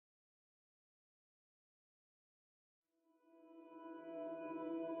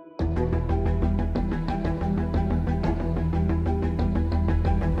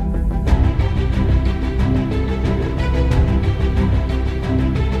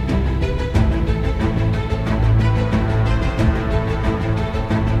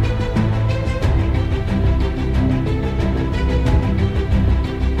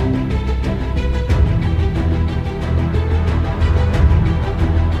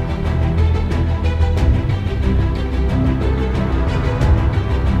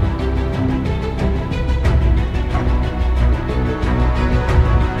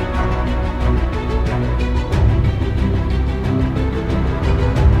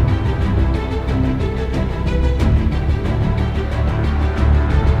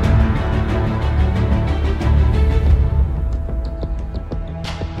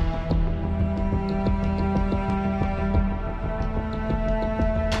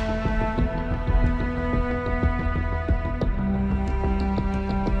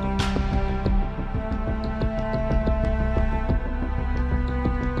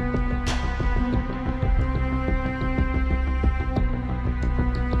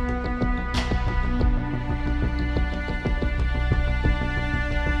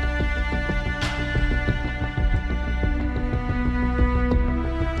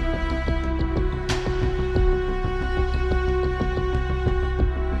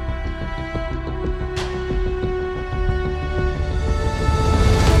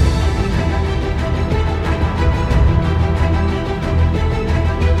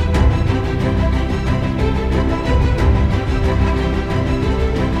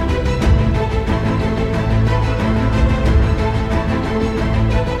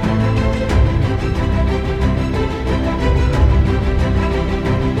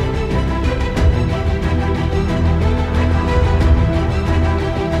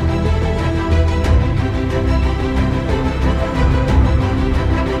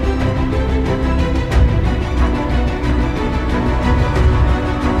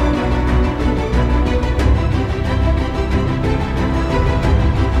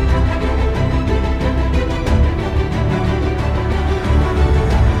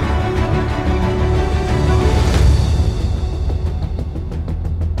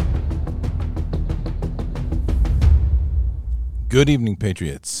Good evening,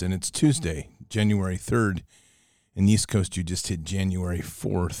 Patriots. And it's Tuesday, January 3rd. In the East Coast, you just hit January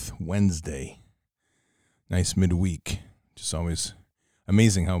 4th, Wednesday. Nice midweek. Just always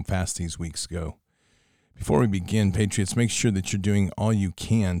amazing how fast these weeks go. Before we begin, Patriots, make sure that you're doing all you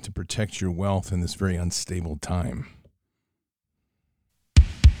can to protect your wealth in this very unstable time.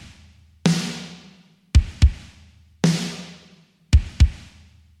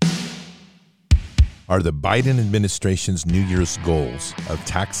 Are the Biden administration's New Year's goals of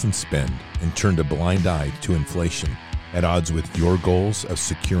tax and spend and turn a blind eye to inflation at odds with your goals of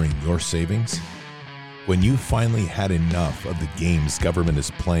securing your savings? When you finally had enough of the games government is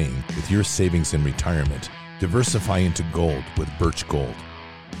playing with your savings in retirement, diversify into gold with Birch Gold.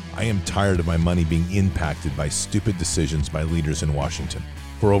 I am tired of my money being impacted by stupid decisions by leaders in Washington.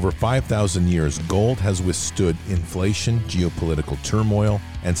 For over 5,000 years, gold has withstood inflation, geopolitical turmoil,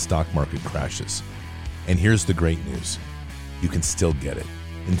 and stock market crashes. And here's the great news. You can still get it.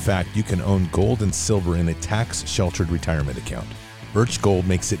 In fact, you can own gold and silver in a tax-sheltered retirement account. Birch Gold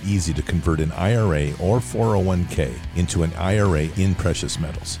makes it easy to convert an IRA or 401k into an IRA in precious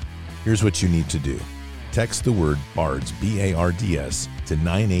metals. Here's what you need to do. Text the word BARDS, B-A-R-D-S, to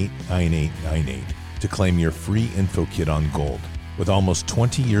 989898 to claim your free info kit on gold. With almost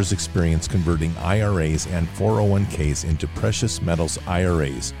 20 years experience converting IRAs and 401ks into precious metals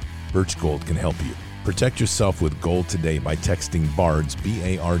IRAs, Birch Gold can help you. Protect yourself with gold today by texting BARDS,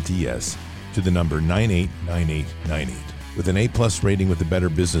 B-A-R-D-S, to the number 989898. With an A-plus rating with the Better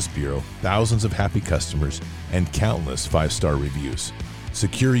Business Bureau, thousands of happy customers, and countless 5-star reviews.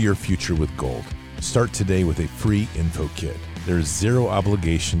 Secure your future with gold. Start today with a free info kit. There is zero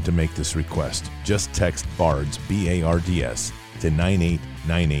obligation to make this request. Just text BARDS, B-A-R-D-S, to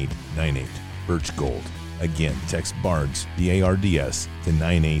 989898. Birch Gold. Again, text BARDS, B-A-R-D-S, to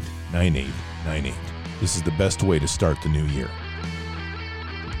 989898. This is the best way to start the new year.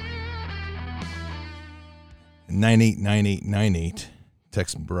 989898.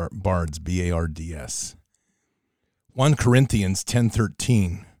 Text BARDS, B-A-R-D-S. 1 Corinthians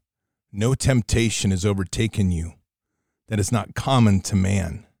 10:13. No temptation has overtaken you that is not common to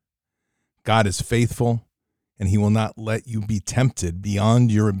man. God is faithful, and he will not let you be tempted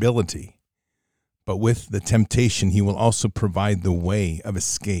beyond your ability. But with the temptation, he will also provide the way of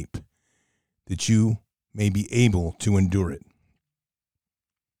escape, that you may be able to endure it.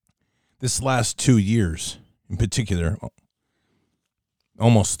 This last 2 years, in particular,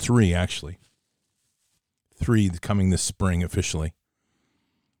 almost 3 actually, 3 coming this spring officially,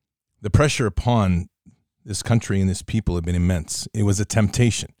 the pressure upon this country and this people have been immense. It was a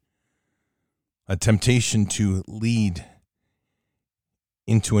temptation to lead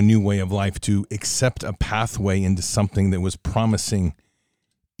into a new way of life, to accept a pathway into something that was promising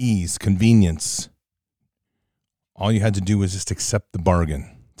ease, convenience. All you had to do was just accept the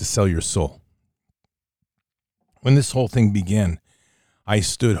bargain to sell your soul. When this whole thing began, I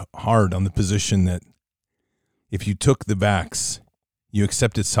stood hard on the position that if you took the vax, you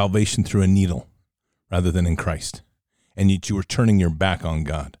accepted salvation through a needle rather than in Christ, and yet you were turning your back on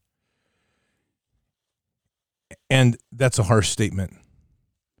God. And that's a harsh statement,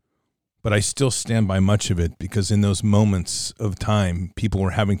 but I still stand by much of it, because in those moments of time, people were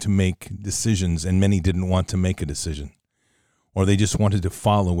having to make decisions, and many didn't want to make a decision, or they just wanted to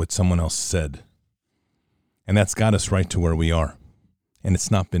follow what someone else said. And that's got us right to where we are, and it's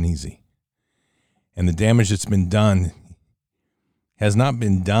not been easy. And the damage that's been done has not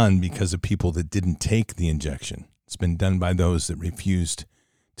been done because of people that didn't take the injection. It's been done by those that refused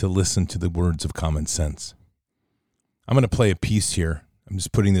to listen to the words of common sense. I'm going to play a piece here. I'm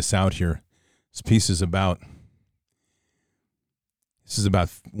just putting this out here. This piece is about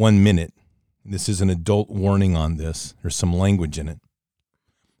 1 minute. This is an adult warning on this. There's some language in it.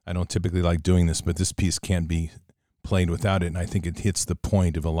 I don't typically like doing this, but this piece can't be played without it, and I think it hits the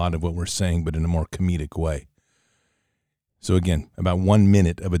point of a lot of what we're saying, but in a more comedic way. So again, about 1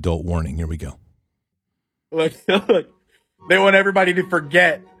 minute of adult warning. Here we go. Look, they want everybody to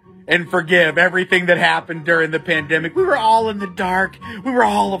forget and forgive everything that happened during the pandemic. We were all in the dark. We were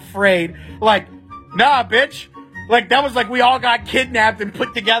all afraid. Like, nah, bitch. Like, that was like we all got kidnapped and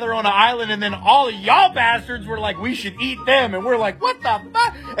put together on an island, and then all of y'all bastards were like, we should eat them. And we're like, what the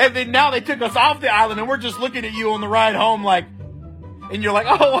fuck? And then now they took us off the island, and we're just looking at you on the ride home like, and you're like,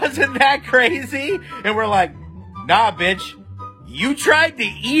 oh, wasn't that crazy? And we're like, nah, bitch, you tried to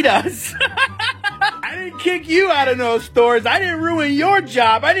eat us. I didn't kick you out of no stores. I didn't ruin your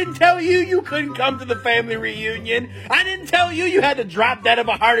job. I didn't tell you you couldn't come to the family reunion. I didn't tell you you had to drop dead of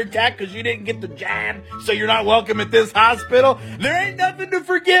a heart attack because you didn't get the jab, so you're not welcome at this hospital. There ain't nothing to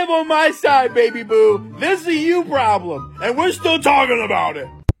forgive on my side, baby boo. This is a you problem, and we're still talking about it.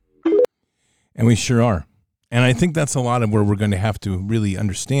 And we sure are. And I think that's a lot of where we're going to have to really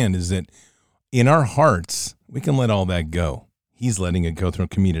understand is that in our hearts, we can let all that go. He's letting it go through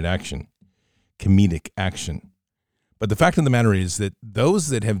comedic action. But the fact of the matter is that those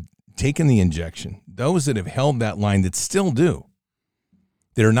that have taken the injection, those that have held that line that still do,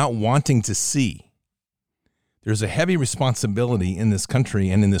 that are not wanting to see, there's a heavy responsibility in this country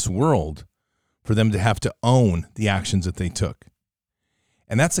and in this world for them to have to own the actions that they took.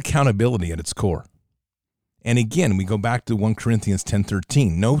 And that's accountability at its core. And again, we go back to 1 Corinthians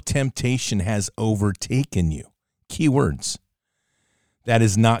 10:13. No temptation has overtaken you. Key words. That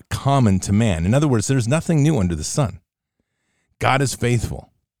is not common to man. In other words, there's nothing new under the sun. God is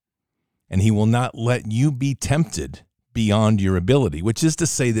faithful, and he will not let you be tempted beyond your ability, which is to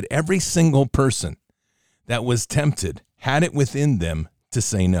say that every single person that was tempted had it within them to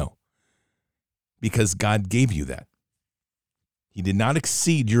say no, because God gave you that. He did not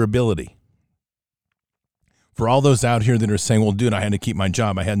exceed your ability. For all those out here that are saying, well, dude, I had to keep my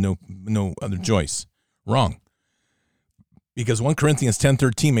job. I had no other choice. Wrong. Because 1 Corinthians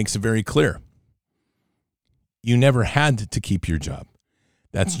 10:13 makes it very clear. You never had to keep your job.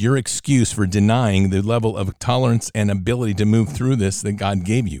 That's your excuse for denying the level of tolerance and ability to move through this that God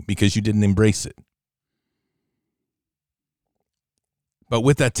gave you because you didn't embrace it. But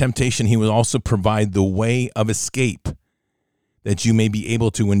with that temptation, he will also provide the way of escape that you may be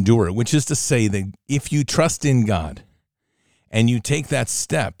able to endure it, which is to say that if you trust in God and you take that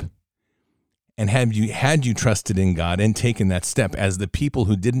step, and had you trusted in God and taken that step, as the people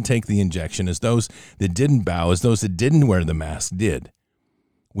who didn't take the injection, as those that didn't bow, as those that didn't wear the mask did,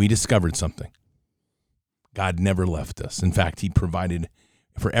 we discovered something. God never left us. In fact, he provided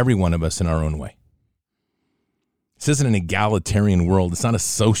for every one of us in our own way. This isn't an egalitarian world. It's not a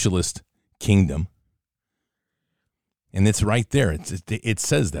socialist kingdom. And it's right there. It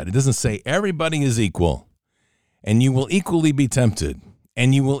says that. It doesn't say everybody is equal and you will equally be tempted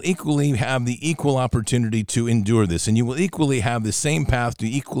and you will equally have the equal opportunity to endure this and you will equally have the same path to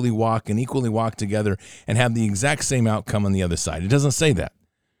equally walk together and have the exact same outcome on the other side. It doesn't say that.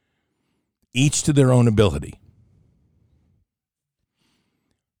 Each to their own ability.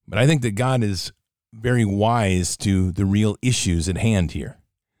 But I think that God is very wise to the real issues at hand here.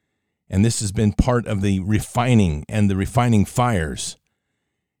 And this has been part of the refining and the refining fires,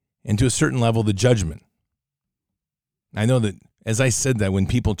 and to a certain level, the judgment. I know that, as I said that, when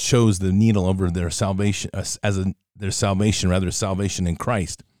people chose the needle over their salvation, salvation in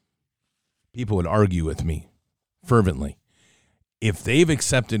Christ, people would argue with me fervently. If they've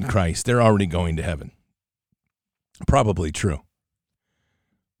accepted Christ, they're already going to heaven. Probably true.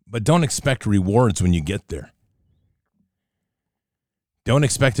 But don't expect rewards when you get there. Don't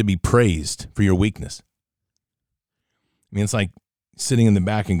expect to be praised for your weakness. I mean, it's like sitting in the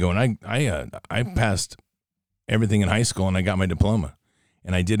back and going, I passed everything in high school and I got my diploma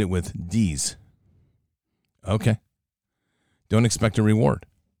and I did it with D's. Okay. Don't expect a reward.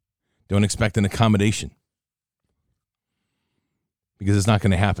 Don't expect an accommodation because it's not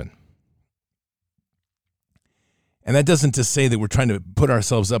going to happen. And that doesn't to say that we're trying to put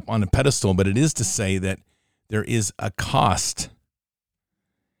ourselves up on a pedestal, but it is to say that there is a cost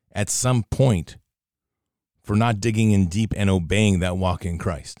at some point for not digging in deep and obeying that walk in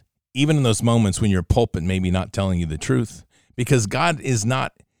Christ. Even in those moments when your pulpit may be not telling you the truth, because God is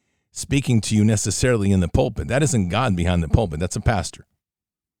not speaking to you necessarily in the pulpit. That isn't God behind the pulpit. That's a pastor.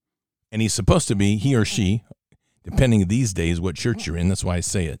 And he's supposed to be, he or she, depending these days what church you're in, that's why I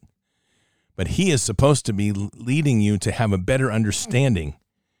say it. But he is supposed to be leading you to have a better understanding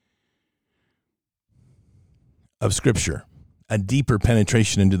of Scripture, a deeper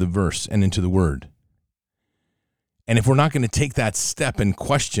penetration into the verse and into the word. And if we're not going to take that step and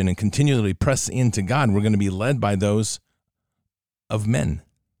question and continually press into God, we're going to be led by those of men.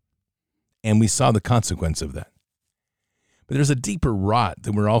 And we saw the consequence of that. But there's a deeper rot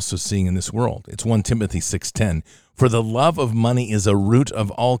that we're also seeing in this world. It's 1 Timothy 6:10. For the love of money is a root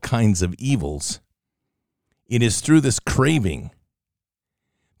of all kinds of evils. It is through this craving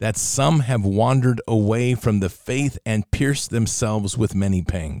that some have wandered away from the faith and pierced themselves with many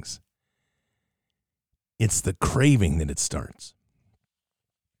pangs. It's the craving that it starts.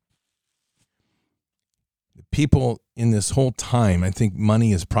 The people in this whole time, I think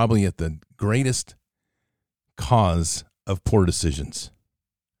money is probably at the greatest cause of poor decisions.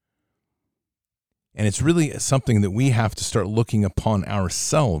 And it's really something that we have to start looking upon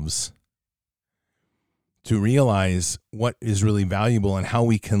ourselves to realize what is really valuable and how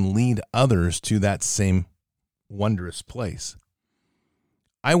we can lead others to that same wondrous place.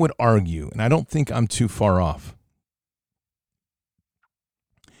 I would argue, and I don't think I'm too far off,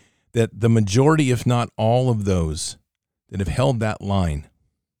 that the majority, if not all of those that have held that line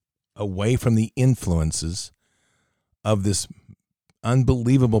away from the influences of this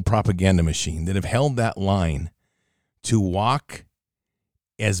unbelievable propaganda machine, that have held that line to walk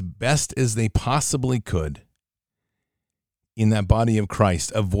as best as they possibly could in that body of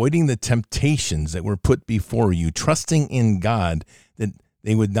Christ, avoiding the temptations that were put before you, trusting in God that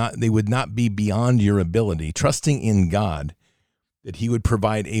they would not be beyond your ability, trusting in God that he would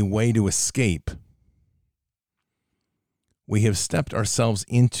provide a way to escape. We have stepped ourselves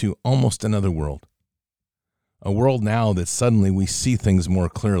into almost another world. A world now that suddenly we see things more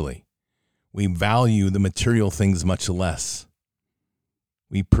clearly. We value the material things much less.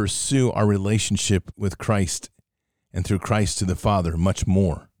 We pursue our relationship with Christ and through Christ to the Father much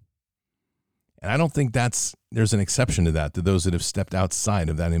more. And I don't think there's an exception to that, to those that have stepped outside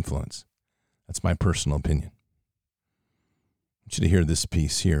of that influence. That's my personal opinion. I want you to hear this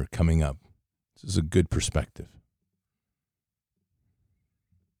piece here coming up. This is a good perspective.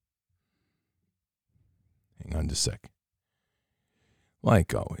 Hang on just a sec.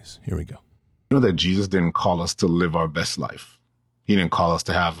 Like always, here we go. You know that Jesus didn't call us to live our best life. He didn't call us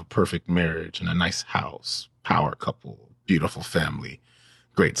to have a perfect marriage and a nice house, power couple, beautiful family,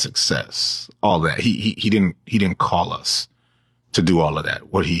 great success, all that. He didn't call us to do all of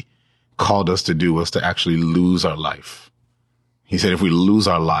that. What he called us to do was to actually lose our life. He said if we lose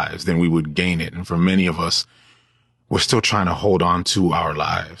our lives, then we would gain it. And for many of us, we're still trying to hold on to our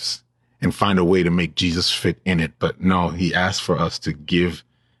lives and find a way to make Jesus fit in it. But no, he asked for us to give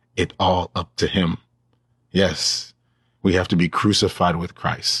it all up to him. Yes, we have to be crucified with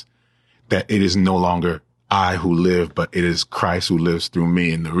Christ, that it is no longer I who live, but it is Christ who lives through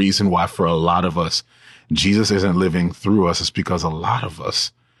me. And the reason why for a lot of us, Jesus isn't living through us is because a lot of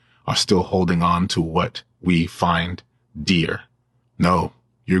us are still holding on to what we find dear. No,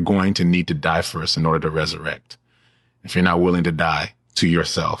 you're going to need to die first in order to resurrect. If you're not willing to die to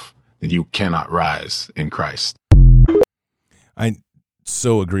yourself, then you cannot rise in Christ. I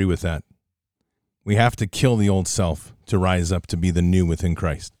so agree with that. We have to kill the old self to rise up to be the new within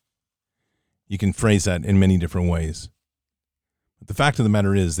Christ. You can phrase that in many different ways. But the fact of the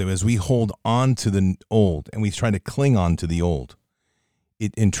matter is that as we hold on to the old and we try to cling on to the old,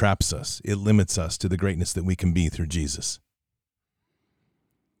 it entraps us. It limits us to the greatness that we can be through Jesus.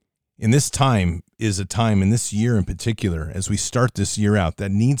 And this time is a time, in this year in particular, as we start this year out,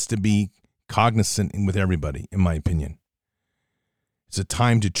 that needs to be cognizant with everybody, in my opinion. It's a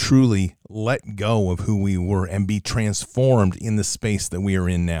time to truly let go of who we were and be transformed in the space that we are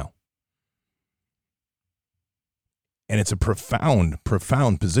in now. And it's a profound,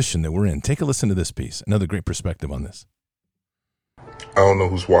 profound position that we're in. Take a listen to this piece. Another great perspective on this. I don't know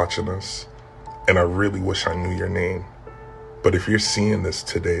who's watching us, and I really wish I knew your name. But if you're seeing this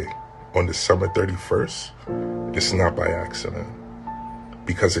today, on December 31st, it's not by accident.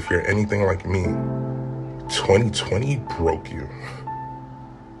 Because if you're anything like me, 2020 broke you.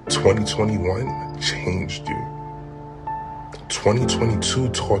 2021 changed you. 2022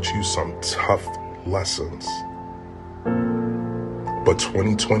 taught you some tough lessons. But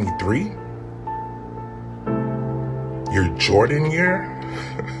 2023, your Jordan year,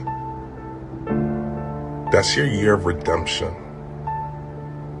 that's your year of redemption.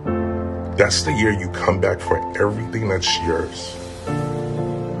 That's the year you come back for everything that's yours.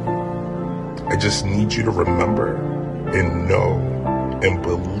 I just need you to remember and know and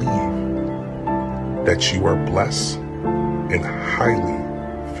believe that you are blessed and highly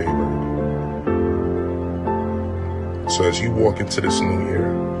favored. So as you walk into this new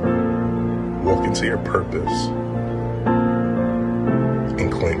year, walk into your purpose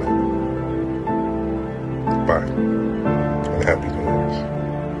and claim it. Bye, and Happy New Year's.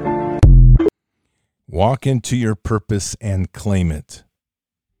 Walk into your purpose and claim it.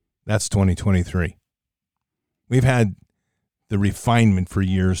 That's 2023. We've had the refinement for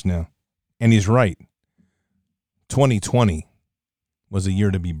years now. And he's right. 2020 was a year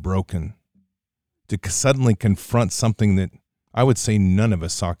to be broken, to suddenly confront something that I would say none of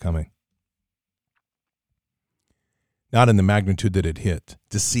us saw coming. Not in the magnitude that it hit.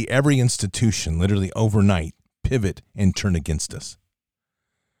 To see every institution literally overnight pivot and turn against us.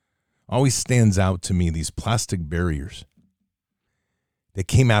 Always stands out to me, these plastic barriers that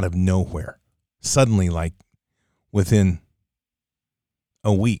came out of nowhere. Suddenly, like within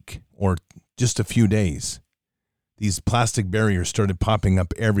a week or just a few days, these plastic barriers started popping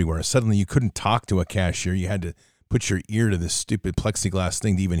up everywhere. Suddenly you couldn't talk to a cashier. You had to put your ear to this stupid plexiglass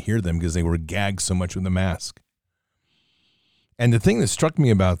thing to even hear them because they were gagged so much with the mask. And the thing that struck me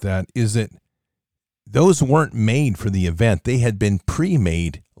about that is that those weren't made for the event. They had been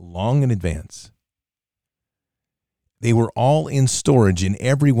pre-made long in advance. They were all in storage in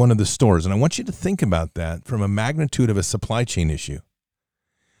every one of the stores. And I want you to think about that from a magnitude of a supply chain issue,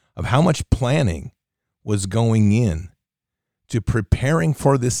 of how much planning was going in to preparing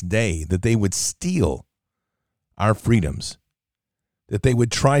for this day that they would steal our freedoms, that they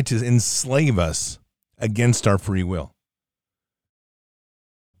would try to enslave us against our free will,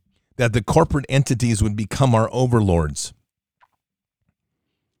 that the corporate entities would become our overlords,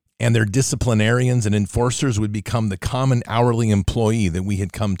 and their disciplinarians and enforcers would become the common hourly employee that we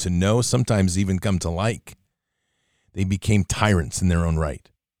had come to know, sometimes even come to like. They became tyrants in their own right.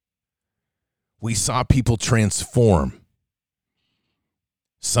 We saw people transform,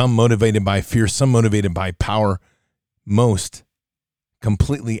 some motivated by fear, some motivated by power, most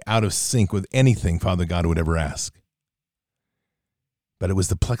completely out of sync with anything Father God would ever ask. But it was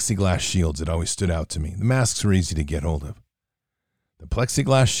the plexiglass shields that always stood out to me. The masks were easy to get hold of. The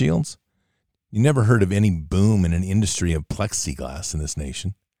plexiglass shields, you never heard of any boom in an industry of plexiglass in this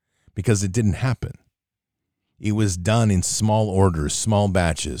nation because it didn't happen. It was done in small orders, small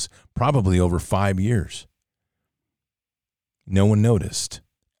batches, probably over 5 years. No one noticed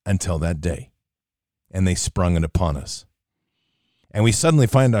until that day, and they sprung it upon us. And we suddenly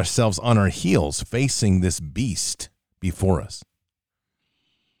find ourselves on our heels facing this beast before us.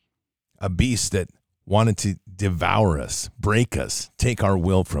 A beast that wanted to devour us, break us, take our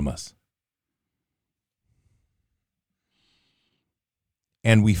will from us.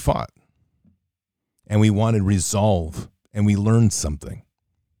 And we fought. And we wanted resolve. And we learned something.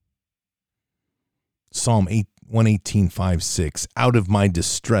 Psalm 118:5-6. Out of my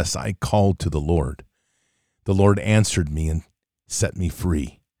distress I called to the Lord. The Lord answered me and set me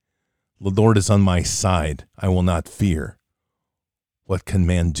free. The Lord is on my side. I will not fear. What can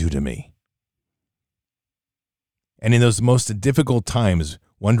man do to me? And in those most difficult times,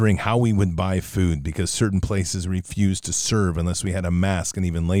 wondering how we would buy food because certain places refused to serve unless we had a mask, and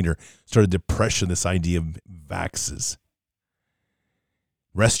even later started to pressure this idea of vaxes.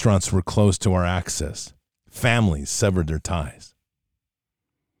 Restaurants were closed to our access. Families severed their ties.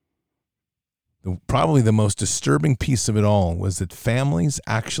 Probably the most disturbing piece of it all was that families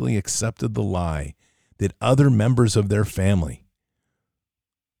actually accepted the lie that other members of their family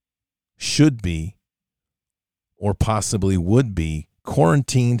should be, or possibly would be,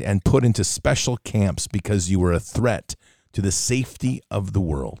 quarantined and put into special camps because you were a threat to the safety of the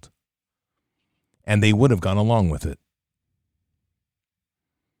world. And they would have gone along with it.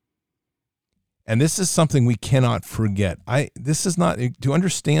 And this is something we cannot forget. This is not, to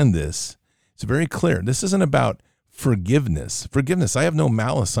understand this, it's very clear. This isn't about forgiveness. Forgiveness, I have no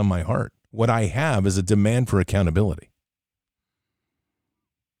malice on my heart. What I have is a demand for accountability.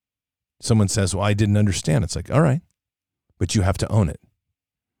 Someone says, well, I didn't understand. It's like, all right, but you have to own it.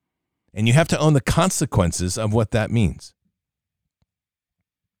 And you have to own the consequences of what that means.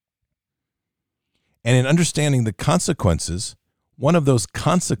 And in understanding the consequences, one of those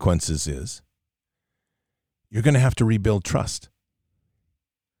consequences is you're going to have to rebuild trust.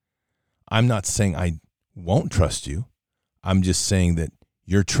 I'm not saying I won't trust you. I'm just saying that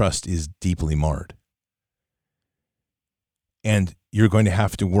your trust is deeply marred. And you're going to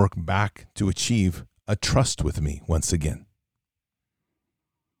have to work back to achieve a trust with me once again.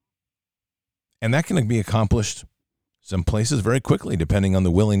 And that can be accomplished some places very quickly, depending on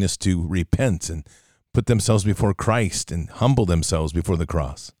the willingness to repent and put themselves before Christ and humble themselves before the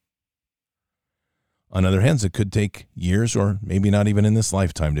cross. On other hands, it could take years or maybe not even in this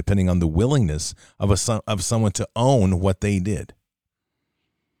lifetime, depending on the willingness of someone to own what they did.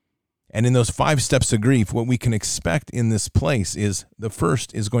 And in those 5 steps of grief, what we can expect in this place is the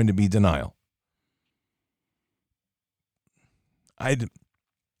first is going to be denial.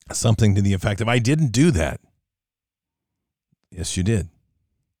 Something to the effect of, I didn't do that. Yes, you did.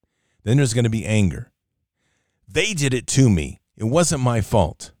 Then there's going to be anger. They did it to me. It wasn't my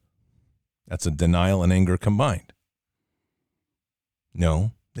fault. That's a denial and anger combined.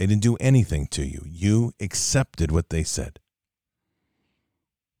 No, they didn't do anything to you. You accepted what they said.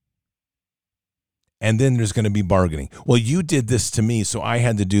 And then there's going to be bargaining. Well, you did this to me, so I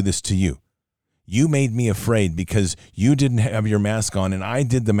had to do this to you. You made me afraid because you didn't have your mask on, and I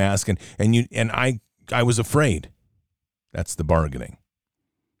did the mask, and I was afraid. That's the bargaining.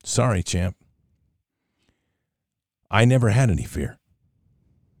 Sorry, champ. I never had any fear.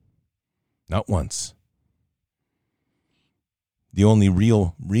 Not once. The only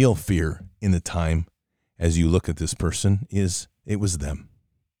real fear in the time as you look at this person is it was them.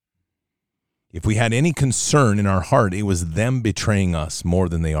 If we had any concern in our heart, it was them betraying us more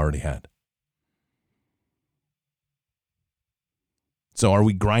than they already had. So are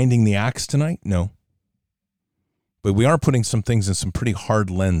we grinding the axe tonight? No. But we are putting some things in some pretty hard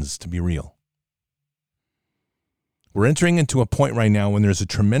lens to be real. We're entering into a point right now when there's a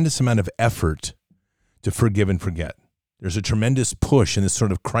tremendous amount of effort to forgive and forget. There's a tremendous push in this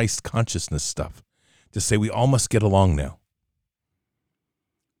sort of Christ consciousness stuff to say we all must get along now.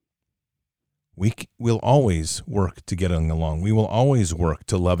 We will always work to getting along. We will always work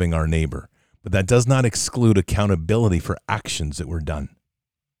to loving our neighbor. But that does not exclude accountability for actions that were done.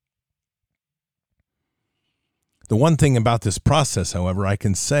 The one thing about this process, however, I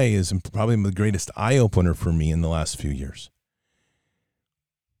can say is probably the greatest eye-opener for me in the last few years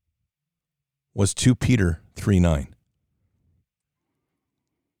was 2 Peter 3:9.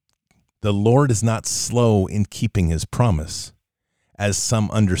 The Lord is not slow in keeping his promise, as some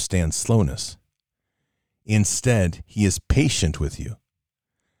understand slowness. Instead, he is patient with you,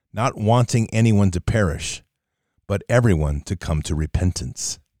 not wanting anyone to perish, but everyone to come to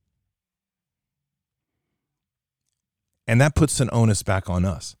repentance. And that puts an onus back on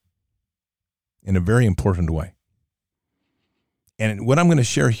us in a very important way. And what I'm going to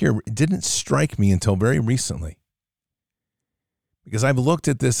share here didn't strike me until very recently, because I've looked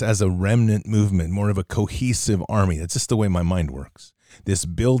at this as a remnant movement, more of a cohesive army. That's just the way my mind works. This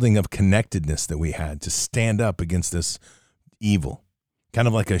building of connectedness that we had to stand up against this evil, kind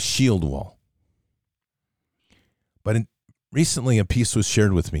of like a shield wall. But recently a piece was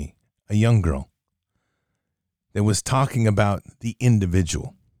shared with me, a young girl, that was talking about the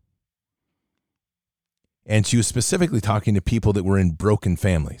individual. And she was specifically talking to people that were in broken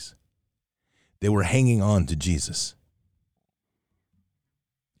families. They were hanging on to Jesus.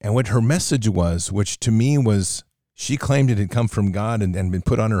 And what her message was, which to me was, she claimed it had come from God and been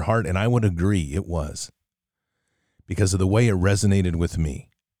put on her heart, and I would agree it was, because of the way it resonated with me.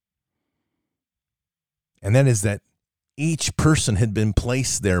 And that is that each person had been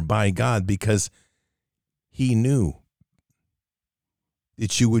placed there by God because he knew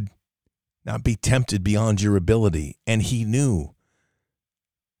that you would not be tempted beyond your ability. And he knew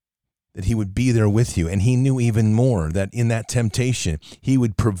that he would be there with you. And he knew even more that in that temptation, he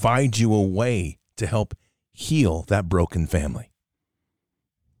would provide you a way to help heal that broken family.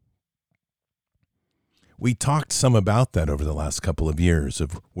 We talked some about that over the last couple of years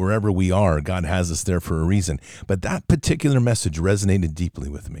of wherever we are, God has us there for a reason. But that particular message resonated deeply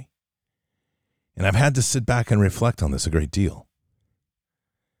with me. And I've had to sit back and reflect on this a great deal.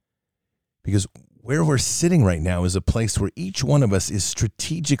 Because where we're sitting right now is a place where each one of us is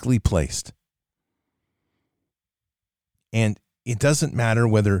strategically placed. And it doesn't matter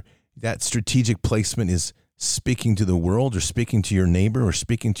whether that strategic placement is speaking to the world or speaking to your neighbor or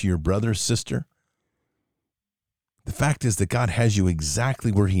speaking to your brother or sister. The fact is that God has you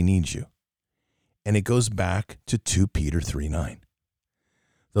exactly where he needs you. And it goes back to 2 Peter 3:9.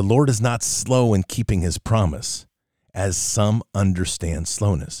 The Lord is not slow in keeping his promise, as some understand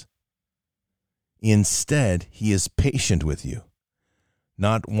slowness. Instead, he is patient with you,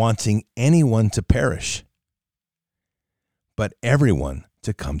 not wanting anyone to perish, but everyone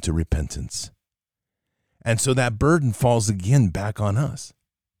to come to repentance. And so that burden falls again back on us.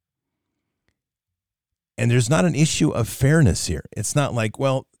 And there's not an issue of fairness here. It's not like,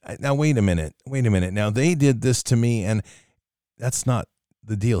 well, now wait a minute. Now they did this to me, and that's not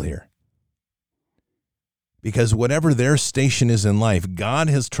the deal here. Because whatever their station is in life, God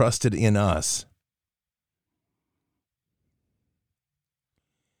has trusted in us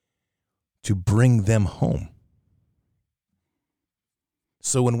to bring them home.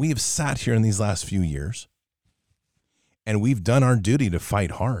 So when we have sat here in these last few years and we've done our duty to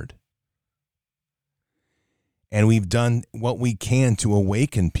fight hard, and we've done what we can to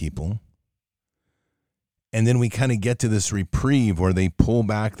awaken people, and then we kind of get to this reprieve where they pull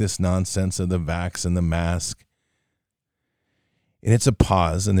back this nonsense of the vax and the mask. And it's a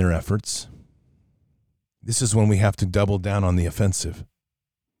pause in their efforts. This is when we have to double down on the offensive.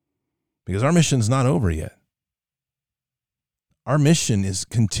 Because our mission's not over yet. Our mission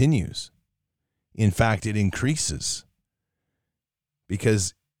continues. In fact, it increases.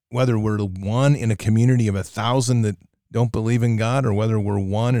 Because whether we're one in a community of 1,000 that don't believe in God, or whether we're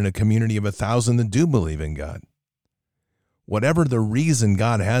one in a community of 1,000 that do believe in God, whatever the reason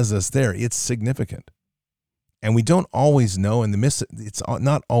God has us there, it's significant. And we don't always know, and it's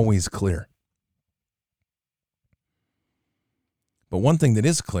not always clear. But one thing that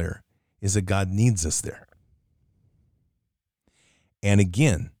is clear is that God needs us there. And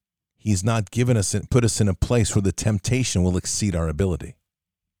again, he's not given us, put us in a place where the temptation will exceed our ability.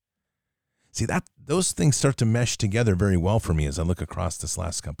 See, those things start to mesh together very well for me as I look across this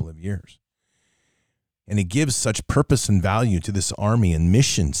last couple of years. And it gives such purpose and value to this army and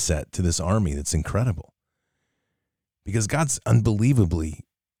mission set to this army that's incredible. Because God's unbelievably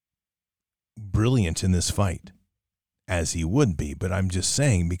brilliant in this fight, as he would be. But I'm just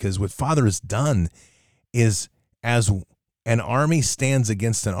saying, because what Father has done is, as an army stands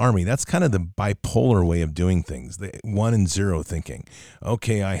against an army, that's kind of the bipolar way of doing things, the 1 and 0 thinking.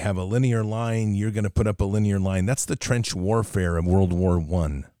 Okay, I have a linear line, you're going to put up a linear line. That's the trench warfare of World War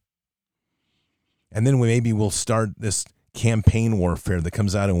I. And then maybe we'll start this campaign warfare that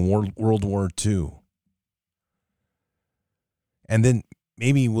comes out in World War II. And then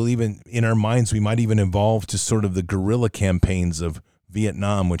maybe we'll even, in our minds, we might even evolve to sort of the guerrilla campaigns of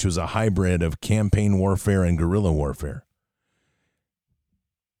Vietnam, which was a hybrid of campaign warfare and guerrilla warfare.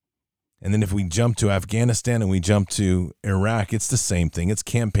 And then if we jump to Afghanistan and we jump to Iraq, it's the same thing. It's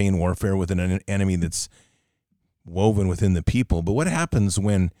campaign warfare with an enemy that's woven within the people. But what happens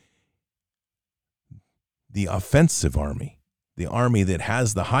when the offensive army, the army that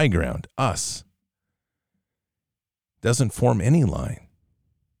has the high ground, us, doesn't form any line,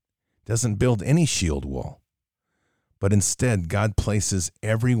 doesn't build any shield wall, but instead God places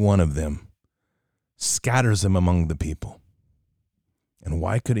every one of them, scatters them among the people? And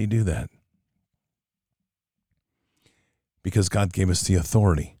why could he do that? Because God gave us the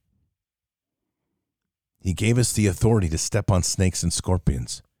authority. He gave us the authority to step on snakes and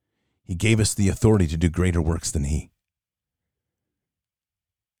scorpions. He gave us the authority to do greater works than he.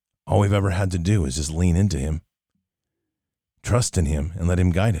 All we've ever had to do is just lean into him, trust in him, and let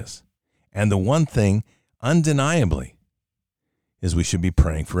him guide us. And the one thing, undeniably, is we should be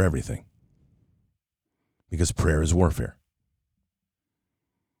praying for everything. Because prayer is warfare.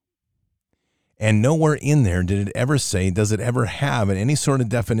 And nowhere in there did it ever say, does it ever have in any sort of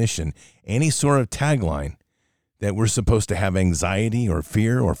definition, any sort of tagline, that we're supposed to have anxiety or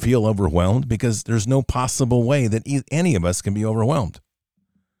fear or feel overwhelmed, because there's no possible way that any of us can be overwhelmed.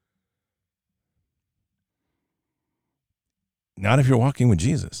 Not if you're walking with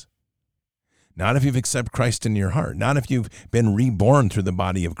Jesus. Not if you've accepted Christ in your heart. Not if you've been reborn through the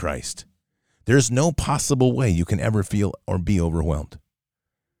body of Christ. There's no possible way you can ever feel or be overwhelmed.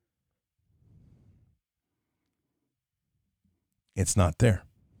 It's not there.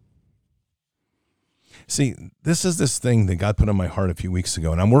 See, this is this thing that God put on my heart a few weeks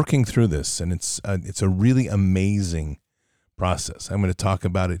ago, and I'm working through this, and it's a really amazing process. I'm going to talk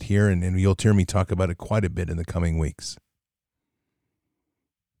about it here, and you'll hear me talk about it quite a bit in the coming weeks.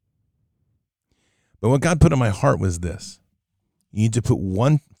 But what God put on my heart was this. You need to put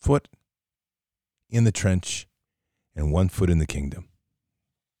 1 foot in the trench and 1 foot in the kingdom.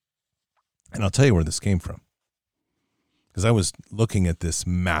 And I'll tell you where this came from. Because I was looking at this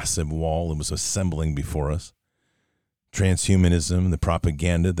massive wall that was assembling before us. Transhumanism, the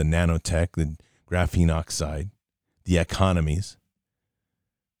propaganda, the nanotech, the graphene oxide, the economies,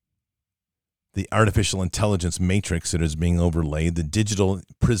 the artificial intelligence matrix that is being overlaid, the digital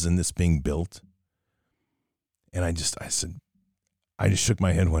prison that's being built. And I just shook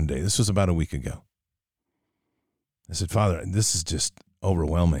my head one day. This was about a week ago. I said, Father, this is just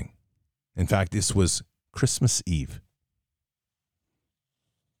overwhelming. In fact, this was Christmas Eve.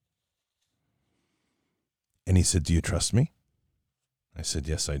 And he said, do you trust me? I said,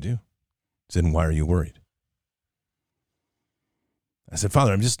 yes, I do. He said, why are you worried? I said,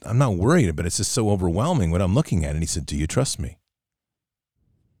 Father, I'm not worried, but it's just so overwhelming what I'm looking at. And he said, do you trust me?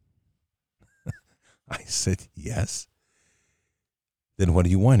 I said, yes. Then what are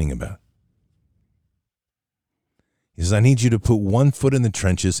you whining about? He says, I need you to put 1 foot in the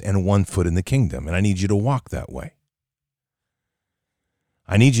trenches and 1 foot in the kingdom, and I need you to walk that way.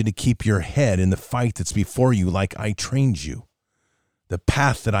 I need you to keep your head in the fight that's before you like I trained you, the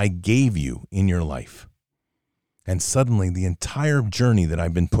path that I gave you in your life. And suddenly the entire journey that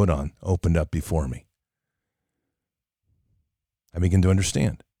I've been put on opened up before me. I begin to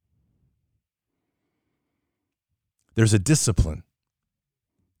understand. There's a discipline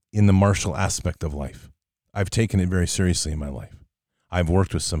in the martial aspect of life. I've taken it very seriously in my life. I've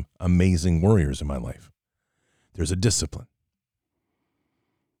worked with some amazing warriors in my life. There's a discipline.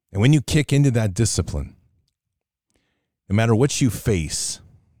 And when you kick into that discipline, no matter what you face,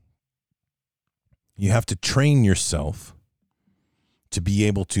 you have to train yourself to be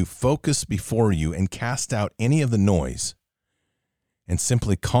able to focus before you and cast out any of the noise and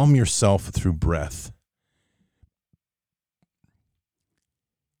simply calm yourself through breath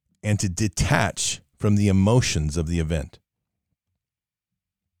and to detach from the emotions of the event.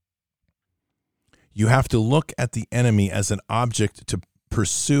 You have to look at the enemy as an object to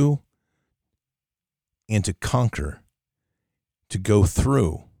pursue and to conquer, to go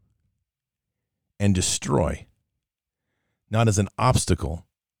through and destroy, not as an obstacle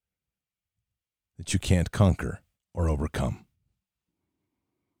that you can't conquer or overcome.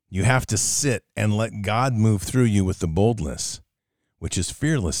 You have to sit and let God move through you with the boldness, which is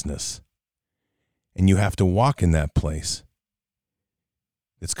fearlessness. And you have to walk in that place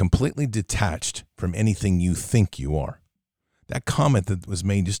that's completely detached from anything you think you are. That comment that was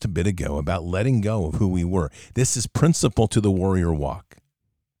made just a bit ago about letting go of who we were, this is principle to the warrior walk.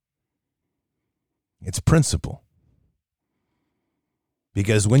 It's principle.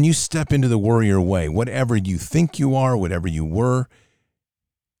 Because when you step into the warrior way, whatever you think you are, whatever you were,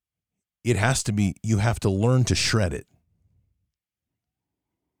 it has to be, you have to learn to shred it.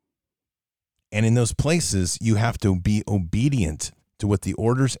 And in those places, you have to be obedient to what the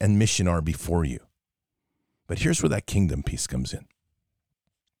orders and mission are before you. But here's where that kingdom piece comes in.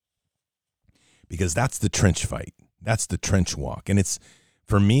 Because that's the trench fight. That's the trench walk. And it's,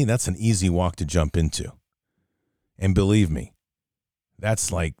 for me, that's an easy walk to jump into. And believe me,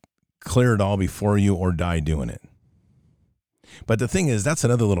 that's like clear it all before you or die doing it. But the thing is, that's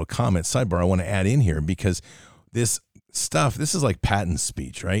another little comment, sidebar I want to add in here, because this stuff, this is like patent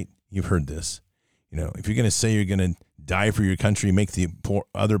speech, right? You've heard this. You know, if you're going to say you're going to die for your country, make the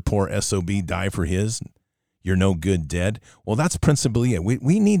other poor SOB die for his, you're no good dead. Well, that's principally it.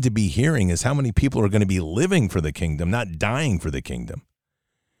 We need to be hearing is how many people are going to be living for the kingdom, not dying for the kingdom.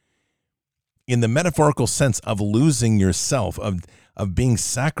 In the metaphorical sense of losing yourself, of being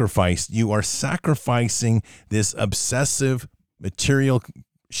sacrificed, you are sacrificing this obsessive,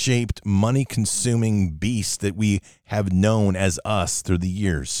 material-shaped, money-consuming beast that we have known as us through the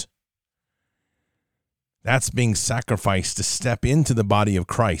years. That's being sacrificed to step into the body of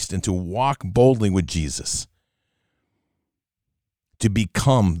Christ and to walk boldly with Jesus, to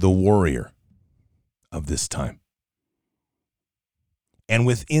become the warrior of this time. And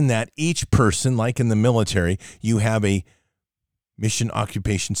within that, each person, like in the military, you have a mission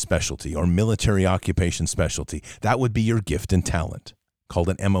occupation specialty or military occupation specialty. That would be your gift and talent, called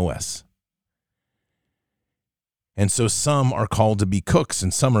an MOS. And so some are called to be cooks,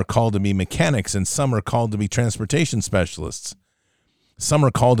 and some are called to be mechanics, and some are called to be transportation specialists. Some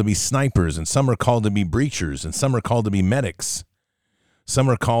are called to be snipers, and some are called to be breachers, and some are called to be medics. Some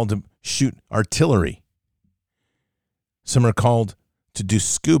are called to shoot artillery. Some are called to do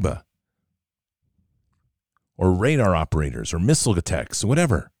scuba or radar operators or missile attacks,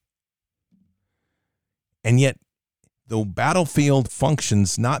 whatever. And yet, the battlefield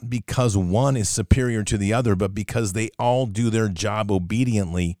functions not because one is superior to the other, but because they all do their job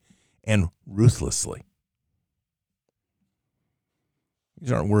obediently and ruthlessly.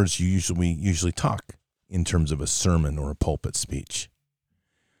 These aren't words we usually talk in terms of a sermon or a pulpit speech.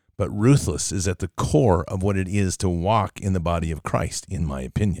 But ruthless is at the core of what it is to walk in the body of Christ, in my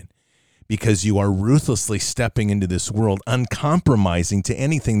opinion. Because you are ruthlessly stepping into this world, uncompromising to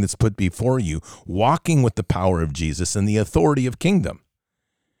anything that's put before you, walking with the power of Jesus and the authority of kingdom.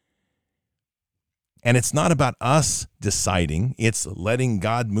 And it's not about us deciding, it's letting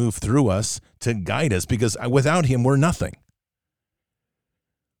God move through us to guide us, because without him, we're nothing.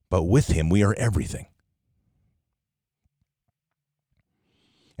 But with him, we are everything.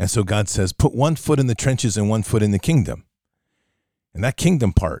 And so God says, put one foot in the trenches and one foot in the kingdom. And that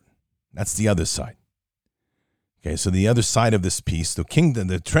kingdom part, that's the other side. Okay, so the other side of this piece, the kingdom,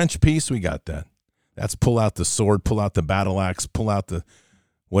 the trench piece, we got that. That's pull out the sword, pull out the battle axe, pull out the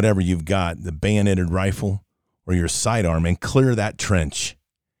whatever you've got, the bayoneted rifle or your sidearm, and clear that trench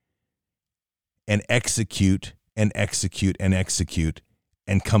and execute and execute and execute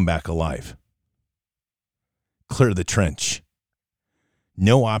and come back alive. Clear the trench.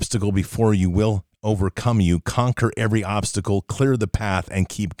 No obstacle before you will overcome you. Conquer every obstacle, clear the path, and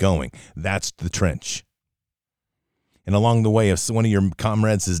keep going. That's the trench. And along the way, if one of your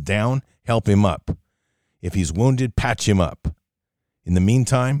comrades is down, help him up. If he's wounded, patch him up. In the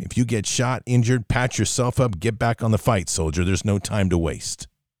meantime, if you get shot, injured, patch yourself up, get back on the fight, soldier. There's no time to waste.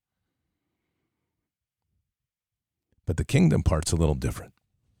 But the kingdom part's a little different.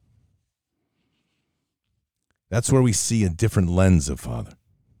 That's where we see a different lens of Father.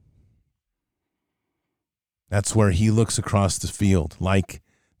 That's where he looks across the field, like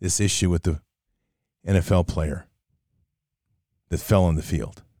this issue with the NFL player that fell on the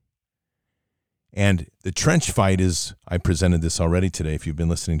field. And the trench fight is, I presented this already today if you've been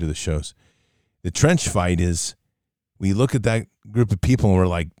listening to the shows. The trench fight is, we look at that group of people and we're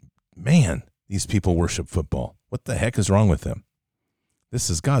like, man, these people worship football. What the heck is wrong with them? This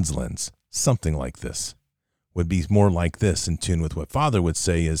is God's lens. Something like this would be more like this, in tune with what Father would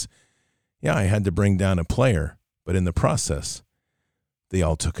say is, yeah, I had to bring down a player, but in the process, they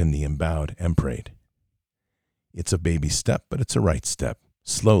all took a knee and bowed and prayed. It's a baby step, but it's a right step.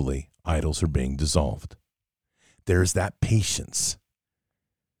 Slowly, idols are being dissolved. There's that patience.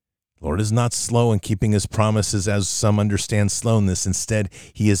 Lord is not slow in keeping his promises, as some understand slowness. Instead,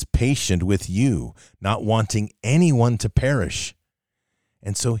 he is patient with you, not wanting anyone to perish.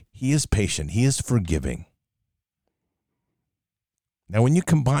 And so he is patient. He is forgiving. Now, when you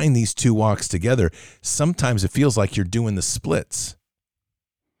combine these two walks together, sometimes it feels like you're doing the splits.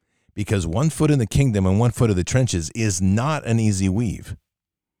 Because 1 foot in the kingdom and 1 foot of the trenches is not an easy weave.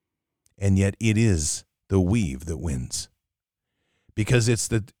 And yet it is the weave that wins. Because it's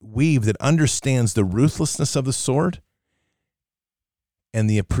the weave that understands the ruthlessness of the sword and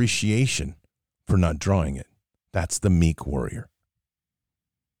the appreciation for not drawing it. That's the meek warrior.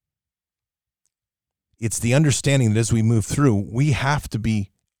 It's the understanding that as we move through, we have to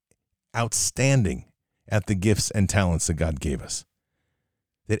be outstanding at the gifts and talents that God gave us.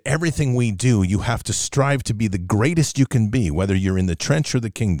 That everything we do, you have to strive to be the greatest you can be, whether you're in the trench or the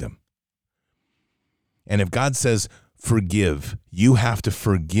kingdom. And if God says, forgive, you have to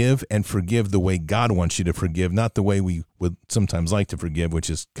forgive, and forgive the way God wants you to forgive, not the way we would sometimes like to forgive, which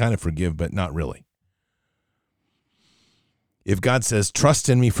is kind of forgive, but not really. If God says, trust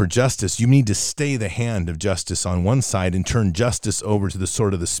in me for justice, you need to stay the hand of justice on one side and turn justice over to the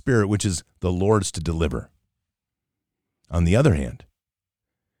sword of the Spirit, which is the Lord's to deliver. On the other hand,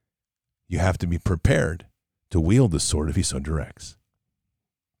 you have to be prepared to wield the sword if he so directs.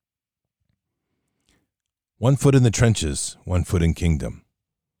 1 foot in the trenches, 1 foot in kingdom.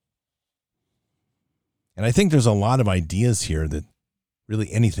 And I think there's a lot of ideas here that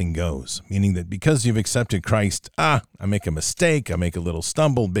really anything goes, meaning that because you've accepted Christ, I make a mistake, I make a little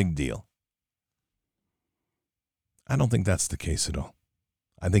stumble, big deal. I don't think that's the case at all.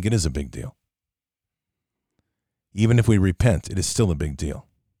 I think it is a big deal. Even if we repent, it is still a big deal.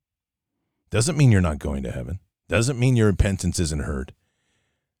 Doesn't mean you're not going to heaven. Doesn't mean your repentance isn't heard.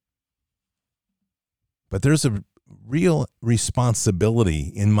 But there's a real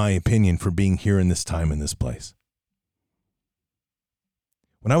responsibility, in my opinion, for being here in this time, in this place.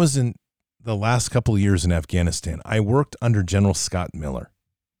 When I was in the last couple of years in Afghanistan, I worked under General Scott Miller.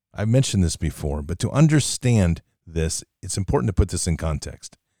 I've mentioned this before, but to understand this, it's important to put this in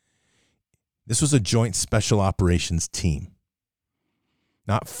context. This was a joint special operations team,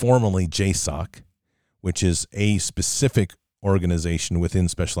 not formally JSOC, which is a specific organization within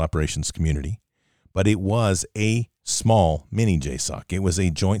special operations community, but it was a small mini JSOC. It was a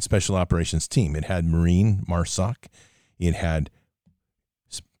joint special operations team. It had Marine MARSOC. It had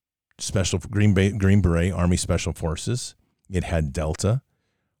Special Green Beret Army Special Forces. It had Delta.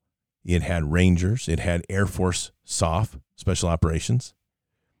 It had Rangers. It had Air Force SOF, Special Operations.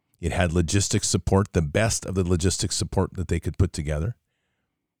 It had logistics support, the best of the logistics support that they could put together.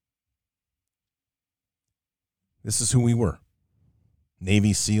 This is who we were.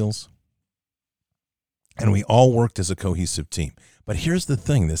 Navy SEALs. And we all worked as a cohesive team. But here's the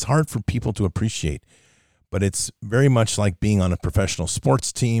thing that's hard for people to appreciate, but it's very much like being on a professional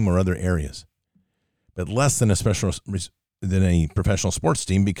sports team or other areas, but less than a professional sports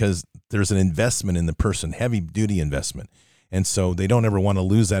team, because there's an investment in the person, heavy duty investment. And so they don't ever want to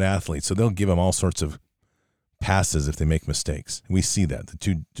lose that athlete. So they'll give them all sorts of passes if they make mistakes. We see that.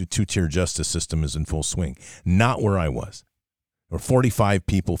 The two-tier justice system is in full swing. Not where I was. There were 45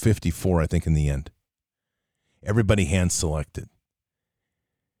 people, 54, I think, in the end. Everybody hand selected.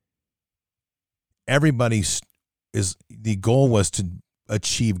 The goal was to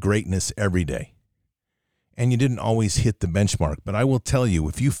achieve greatness every day. And you didn't always hit the benchmark. But I will tell you,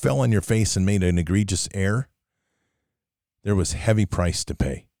 if you fell on your face and made an egregious error, there was heavy price to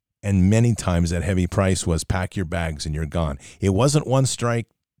pay. And many times that heavy price was pack your bags and you're gone. It wasn't 1 strike,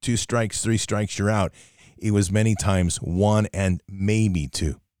 2 strikes, 3 strikes, you're out. It was many times 1 and maybe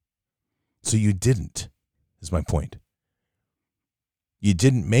 2. So you didn't, is my point. You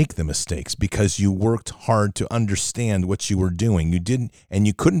didn't make the mistakes because you worked hard to understand what you were doing. You didn't, and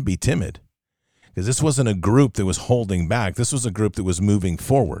you couldn't be timid, because this wasn't a group that was holding back. This was a group that was moving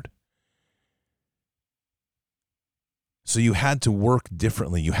forward. So you had to work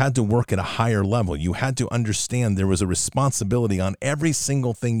differently. You had to work at a higher level. You had to understand there was a responsibility on every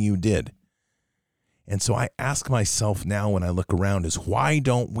single thing you did. And so I ask myself now when I look around is, why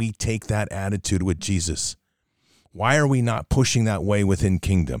don't we take that attitude with Jesus? Why are we not pushing that way within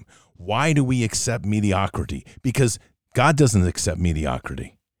kingdom? Why do we accept mediocrity? Because God doesn't accept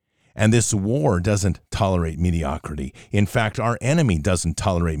mediocrity. And this war doesn't tolerate mediocrity. In fact, our enemy doesn't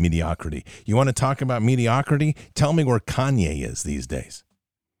tolerate mediocrity. You want to talk about mediocrity? Tell me where Kanye is these days.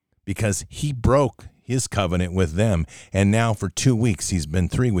 Because he broke his covenant with them, and now for 3 weeks, he's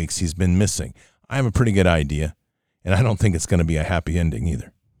been missing. I have a pretty good idea, and I don't think it's going to be a happy ending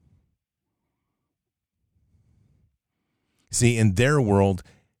either. See, in their world,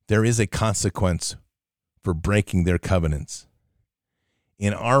 there is a consequence for breaking their covenants.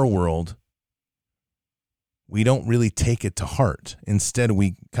 In our world, we don't really take it to heart. Instead,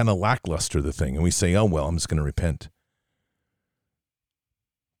 we kind of lackluster the thing, and we say, oh, well, I'm just going to repent.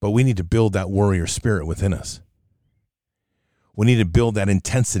 But we need to build that warrior spirit within us. We need to build that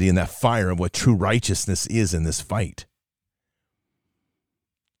intensity and that fire of what true righteousness is in this fight.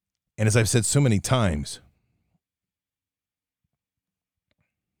 And as I've said so many times,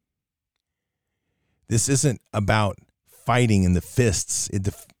 this isn't about fighting in the fists. It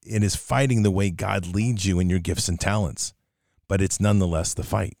is fighting the way God leads you in your gifts and talents. But it's nonetheless the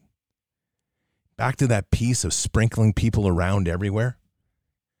fight. Back to that piece of sprinkling people around everywhere.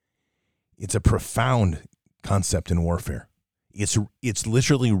 It's a profound concept in warfare. It's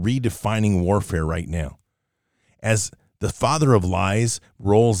literally redefining warfare right now. As the father of lies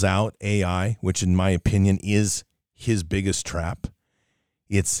rolls out AI, which in my opinion is his biggest trap,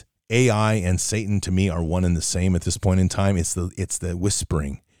 it's AI and Satan to me are one and the same at this point in time. It's the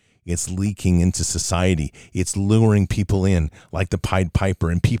whispering. It's leaking into society. It's luring people in like the Pied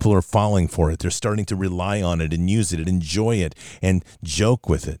Piper, and people are falling for it. They're starting to rely on it and use it and enjoy it and joke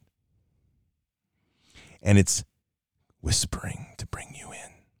with it. And it's whispering to bring you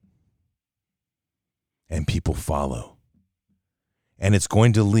in. And people follow. And it's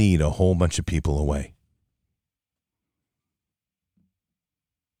going to lead a whole bunch of people away.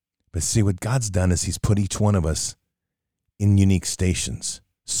 But see, what God's done is he's put each one of us in unique stations.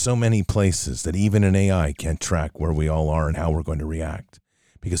 So many places that even an AI can't track where we all are and how we're going to react.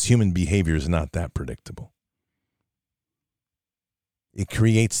 Because human behavior is not that predictable. It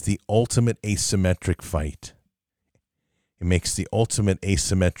creates the ultimate asymmetric fight. It makes the ultimate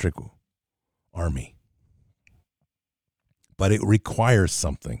asymmetric army. But it requires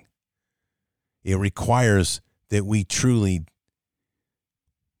something. It requires that we truly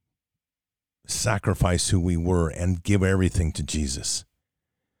sacrifice who we were and give everything to Jesus.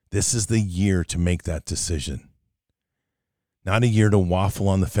 This is the year to make that decision. Not a year to waffle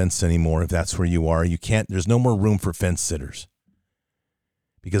on the fence anymore if that's where you are. There's no more room for fence sitters.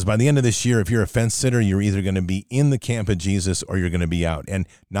 Because by the end of this year, if you're a fence sitter, you're either going to be in the camp of Jesus or you're going to be out. And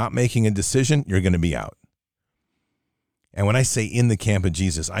not making a decision, you're going to be out. And when I say in the camp of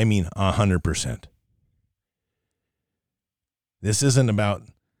Jesus, I mean 100%. This isn't about,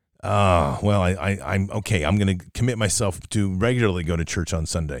 I'm okay. I'm going to commit myself to regularly go to church on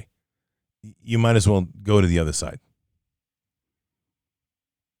Sunday. You might as well go to the other side.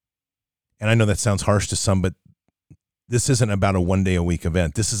 And I know that sounds harsh to some, but this isn't about a one-day-a-week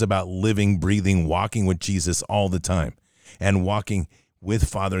event. This is about living, breathing, walking with Jesus all the time and walking with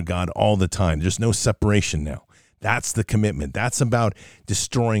Father God all the time. There's no separation now. That's the commitment. That's about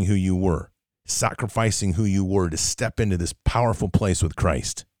destroying who you were, sacrificing who you were to step into this powerful place with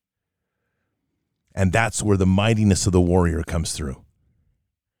Christ. And that's where the mightiness of the warrior comes through.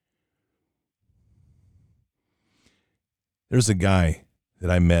 There's a guy that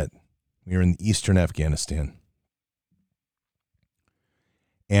I met. We were in eastern Afghanistan.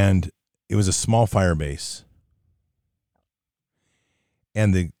 And it was a small fire base.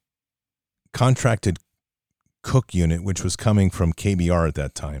 And the contracted cook unit, which was coming from KBR at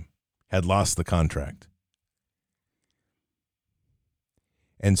that time, had lost the contract.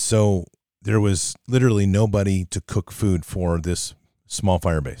 And so there was literally nobody to cook food for this small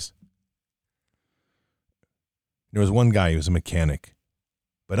fire base. There was one guy who was a mechanic.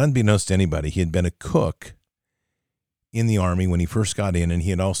 But unbeknownst to anybody, he had been a cook in the Army when he first got in, and he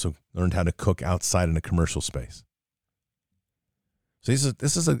had also learned how to cook outside in a commercial space. So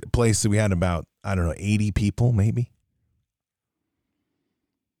this is a place that we had about, 80 people maybe.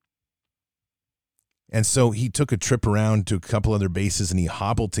 And so he took a trip around to a couple other bases, and he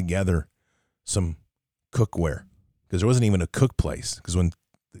hobbled together some cookware, because there wasn't even a cook place, because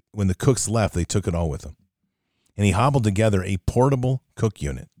when the cooks left, they took it all with them. And he hobbled together a portable cook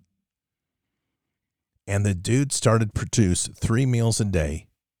unit. And the dude started to produce 3 meals a day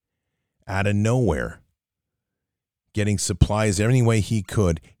out of nowhere, getting supplies any way he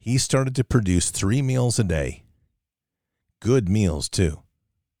could. He started to produce 3 meals a day, good meals too,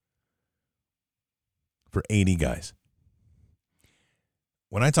 for 80 guys.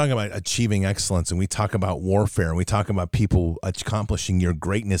 when I talk about achieving excellence and we talk about warfare and we talk about people accomplishing your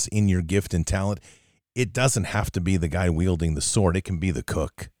greatness in your gift and talent, it doesn't have to be the guy wielding the sword. It can be the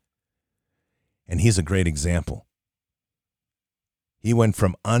cook. And he's a great example. He went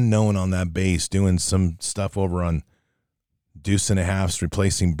from unknown on that base, doing some stuff over on deuce and a halves,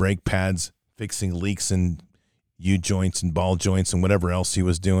 replacing brake pads, fixing leaks in U-joints and ball joints and whatever else he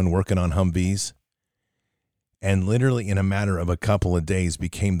was doing, working on Humvees. And literally in a matter of a couple of days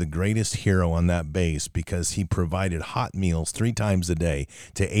became the greatest hero on that base because he provided hot meals 3 times a day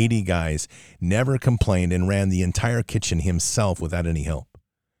to 80 guys, never complained, and ran the entire kitchen himself without any help.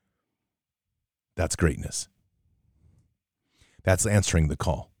 That's greatness. That's answering the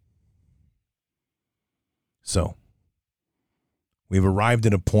call. So, we've arrived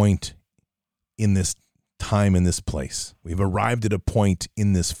at a point in this time, in this place. We've arrived at a point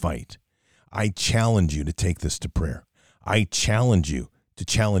in this fight. I challenge you to take this to prayer. I challenge you to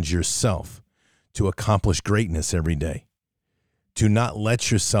challenge yourself to accomplish greatness every day. To not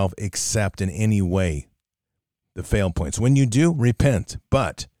let yourself accept in any way the fail points. When you do, repent,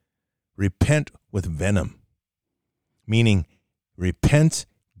 but repent with venom. Meaning, repent,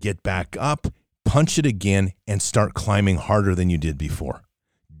 get back up, punch it again, and start climbing harder than you did before.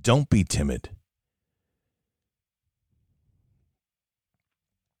 Don't be timid.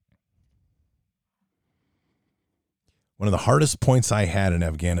 One of the hardest points I had in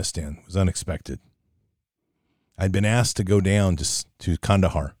Afghanistan was unexpected. I'd been asked to go down to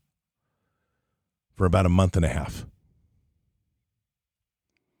Kandahar for about a month and a half.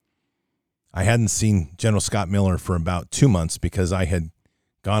 I hadn't seen General Scott Miller for about 2 months because I had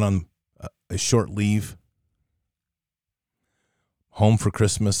gone on a short leave home for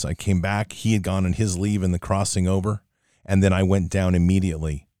Christmas. I came back. He had gone on his leave in the crossing over, and then I went down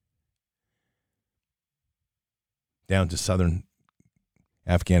immediately down to southern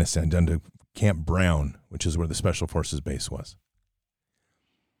Afghanistan, down to Camp Brown, which is where the Special Forces base was.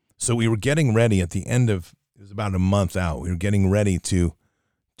 So we were getting ready at the end of, it was about a month out, we were getting ready to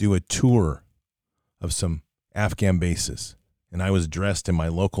do a tour of some Afghan bases. And I was dressed in my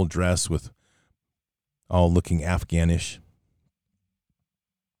local dress with all looking Afghanish.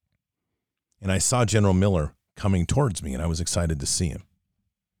 And I saw General Miller coming towards me, and I was excited to see him.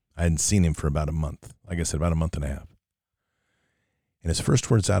 I hadn't seen him for about a month, like I said, about a month and a half. And his first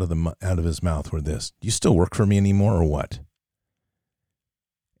words out of his mouth were this: "Do you still work for me anymore or what?"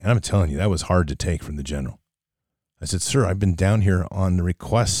 And I'm telling you, that was hard to take from the general. I said, "Sir, I've been down here on the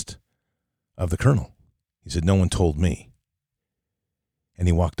request of the colonel." He said, "No one told me." And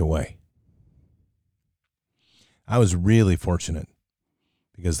he walked away. I was really fortunate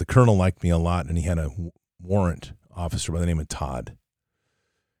because the colonel liked me a lot, and he had a warrant officer by the name of Todd.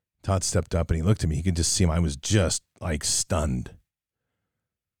 Todd stepped up and he looked at me. You could just see him. I was just like stunned.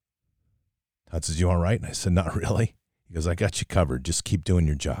 Todd says, "You all right?" And I said, "Not really." He goes, "I got you covered. Just keep doing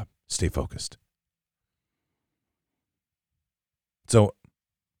your job. Stay focused." So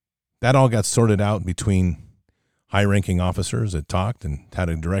that all got sorted out between high-ranking officers that talked and had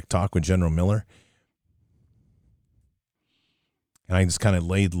a direct talk with General Miller. And I just kind of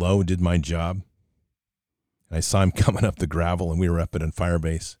laid low, did my job. And I saw him coming up the gravel, and we were up at a fire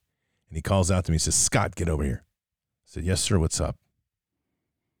base. And he calls out to me, he says, "Scott, get over here." I said, "Yes, sir, what's up?"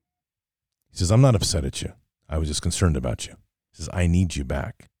 He says, "I'm not upset at you. I was just concerned about you." He says, "I need you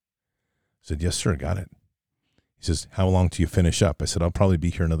back." I said, "Yes, sir, got it." He says, "How long till you finish up?" I said, "I'll probably be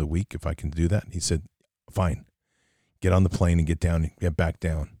here another week if I can do that." He said, "Fine. Get on the plane and get back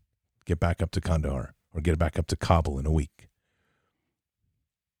down. Get back up to Kandahar or get back up to Kabul in a week."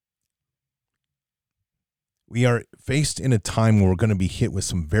 We are faced in a time where we're going to be hit with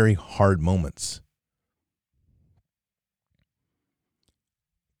some very hard moments.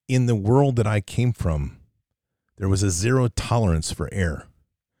 In the world that I came from, there was a zero tolerance for error.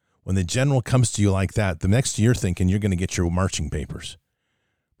 When the general comes to you like that, the next you're thinking you're going to get your marching papers.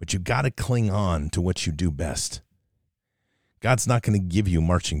 But you've got to cling on to what you do best. God's not going to give you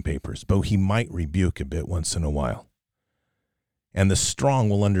marching papers, but he might rebuke a bit once in a while. And the strong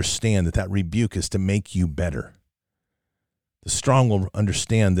will understand that rebuke is to make you better. The strong will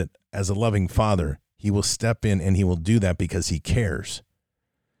understand that as a loving father, he will step in and he will do that because he cares.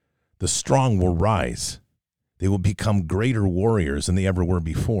 The strong will rise. They will become greater warriors than they ever were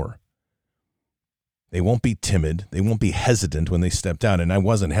before. They won't be timid. They won't be hesitant when they stepped out. And I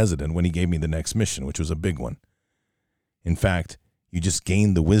wasn't hesitant when he gave me the next mission, which was a big one. In fact, you just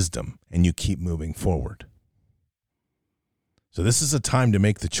gain the wisdom and you keep moving forward. So this is a time to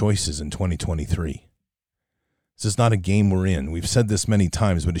make the choices in 2023. This is not a game we're in. We've said this many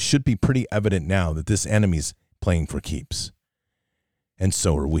times, but it should be pretty evident now that this enemy's playing for keeps. and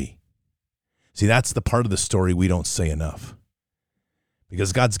so are we. See, that's the part of the story we don't say enough.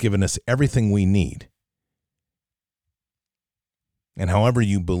 Because God's given us everything we need. And however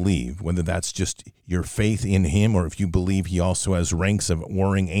you believe, whether that's just your faith in him, or if you believe he also has ranks of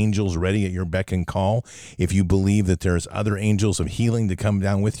warring angels ready at your beck and call, if you believe that there's other angels of healing to come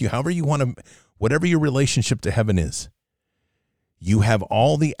down with you, however you want to, whatever your relationship to heaven is, you have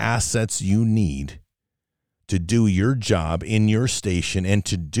all the assets you need to do your job in your station, and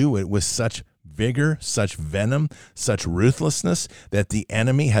to do it with such vigor, such venom, such ruthlessness that the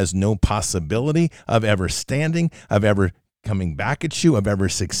enemy has no possibility of ever standing, of ever coming back at you, of ever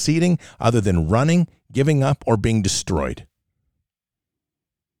succeeding, other than running, giving up, or being destroyed.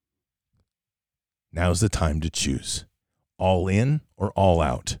 Now's the time to choose. All in or all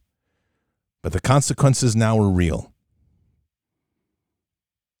out. But the consequences now are real.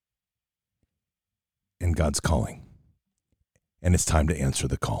 And God's calling. And it's time to answer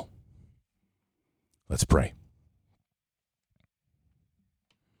the call. Let's pray.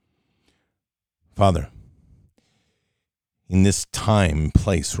 Father, in this time and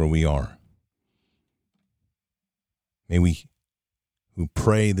place where we are, may we who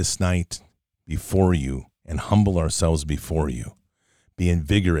pray this night before you and humble ourselves before you be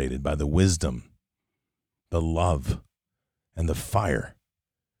invigorated by the wisdom, the love, and the fire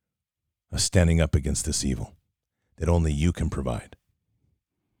of standing up against this evil that only you can provide.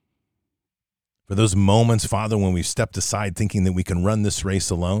 For those moments, Father, when we've stepped aside thinking that we can run this race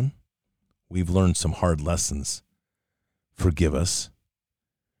alone, we've learned some hard lessons. Forgive us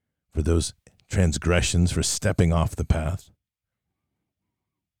for those transgressions, for stepping off the path.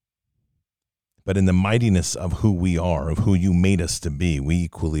 But in the mightiness of who we are, of who you made us to be, we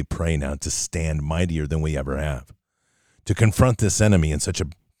equally pray now to stand mightier than we ever have, to confront this enemy in such a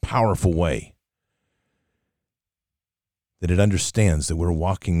powerful way that it understands that we're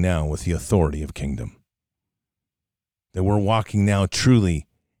walking now with the authority of kingdom, that we're walking now truly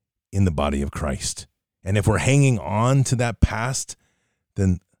in the body of Christ. And if we're hanging on to that past,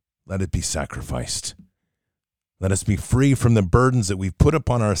 then let it be sacrificed. Let us be free from the burdens that we've put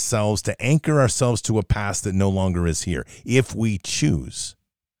upon ourselves to anchor ourselves to a past that no longer is here, if we choose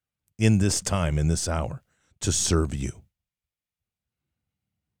in this time, in this hour, to serve you.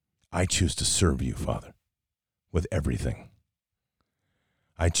 I choose to serve you, Father, with everything.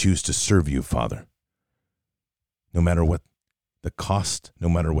 I choose to serve you, Father, no matter what the cost, no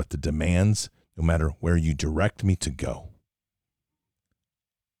matter what the demands, no matter where you direct me to go.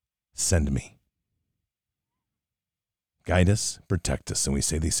 Send me. Guide us, protect us, and we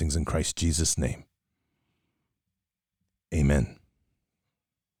say these things in Christ Jesus' name. Amen.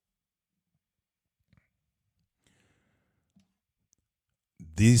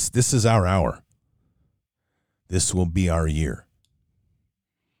 This is our hour. This will be our year.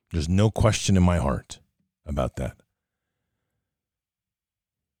 There's no question in my heart about that.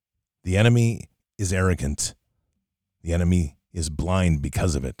 The enemy is arrogant. The enemy is blind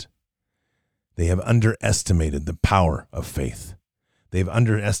because of it. They have underestimated the power of faith. They've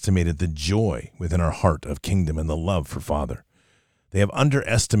underestimated the joy within our heart of kingdom and the love for Father. They have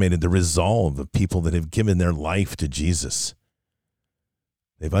underestimated the resolve of people that have given their life to Jesus.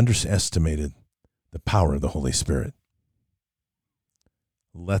 They've underestimated the power of the Holy Spirit.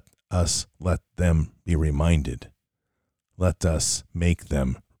 Let them be reminded. Let us make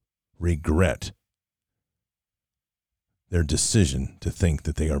them regret their decision to think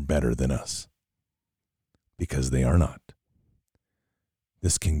that they are better than us, because they are not.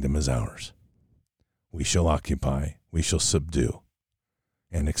 This kingdom is ours. We shall occupy, we shall subdue,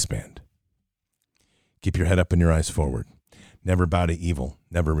 and expand. Keep your head up and your eyes forward. Never bow to evil,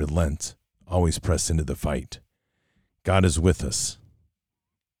 never relent, always press into the fight. God is with us.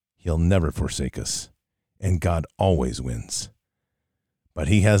 He'll never forsake us, and God always wins. But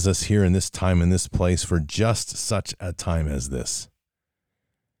he has us here in this time, in this place, for just such a time as this.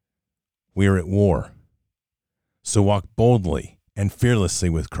 We are at war, so walk boldly and fearlessly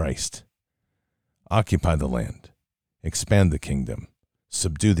with Christ. Occupy the land, expand the kingdom,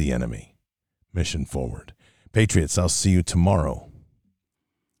 subdue the enemy. Mission forward. Patriots, I'll see you tomorrow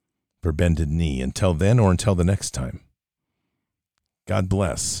for Bended Knee. Until then, or until the next time, God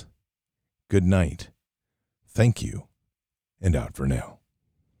bless. Good night. Thank you. And out for now.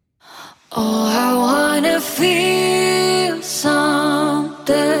 Oh, I wanna feel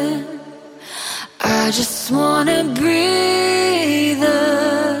something. I just wanna breathe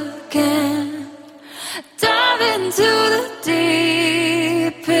again. Dive into the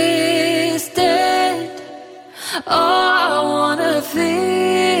deepest end. Oh, I wanna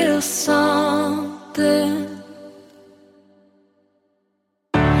feel something.